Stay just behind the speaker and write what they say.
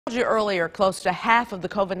I told you earlier, close to half of the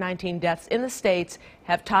COVID-19 deaths in the states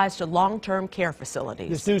have ties to long-term care facilities.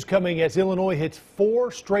 This news coming as Illinois hits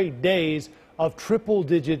 4 straight days of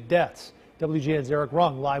triple-digit deaths. WGN's Eric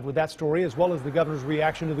Rung live with that story, as well as the governor's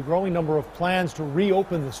reaction to the growing number of plans to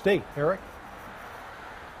reopen the state. Eric?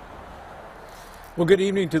 Well, good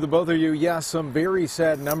evening to the both of you. Yes, some very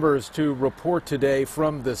sad numbers to report today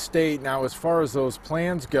from the state. Now, as far as those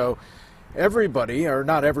plans go, everybody, or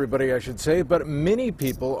not everybody I should say, but many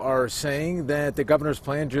people are saying that the governor's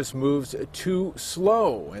plan just moves too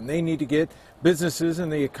slow and they need to get businesses and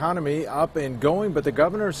the economy up and going. But the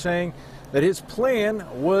governor's saying that his plan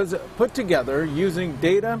was put together using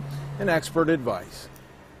data and expert advice.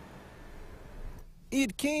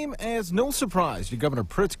 It came as no surprise to Governor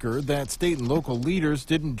Pritzker that state and local leaders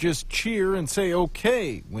didn't just cheer and say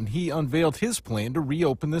okay when he unveiled his plan to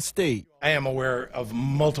reopen the state. I am aware of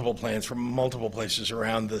multiple plans from multiple places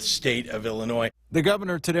around the state of Illinois. The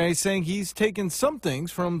governor today saying he's taken some things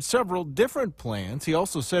from several different plans. He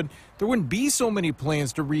also said there wouldn't be so many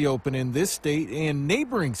plans to reopen in this state and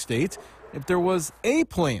neighboring states if there was a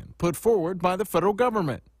plan put forward by the federal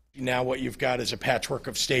government. Now what you've got is a patchwork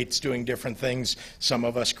of states doing different things, some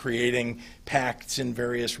of us creating pacts in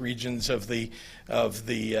various regions of the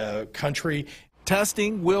country.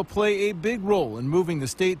 Testing will play a big role in moving the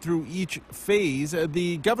state through each phase.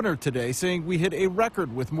 The governor today saying we hit a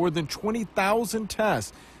record with more than 20,000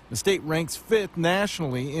 tests. The state ranks 5th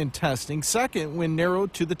nationally in testing, 2nd when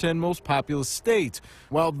narrowed to the 10 most populous states.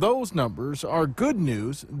 While those numbers are good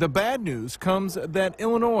news, the bad news comes that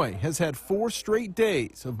Illinois has had 4 straight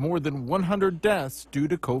days of more than 100 deaths due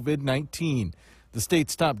to COVID-19. The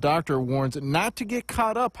state's top doctor warns not to get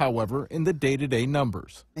caught up, however, in the day-to-day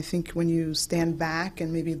numbers. I think when you stand back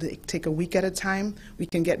and maybe take a week at a time, we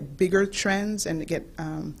can get bigger trends and get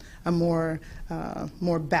a more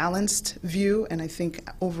balanced view. And I think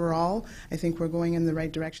overall, I think we're going in the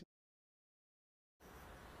right direction.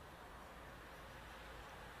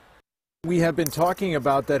 We have been talking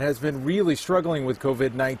about that has been really struggling with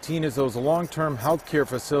COVID-19 is those long-term health care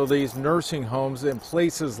facilities, nursing homes, and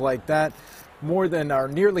places like that.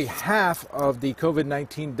 Nearly half of the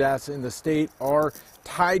COVID-19 deaths in the state are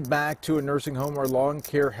tied back to a nursing home or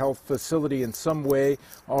long-care health facility in some way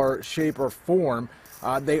or shape or form.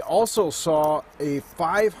 They also saw a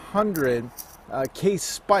 500 case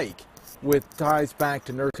spike with ties back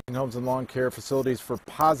to nursing homes and long-care facilities for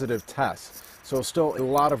positive tests. So still a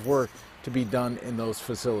lot of work to be done in those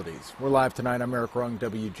facilities. We're live tonight. I'm Eric Rung,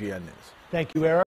 WGN News. Thank you, Eric.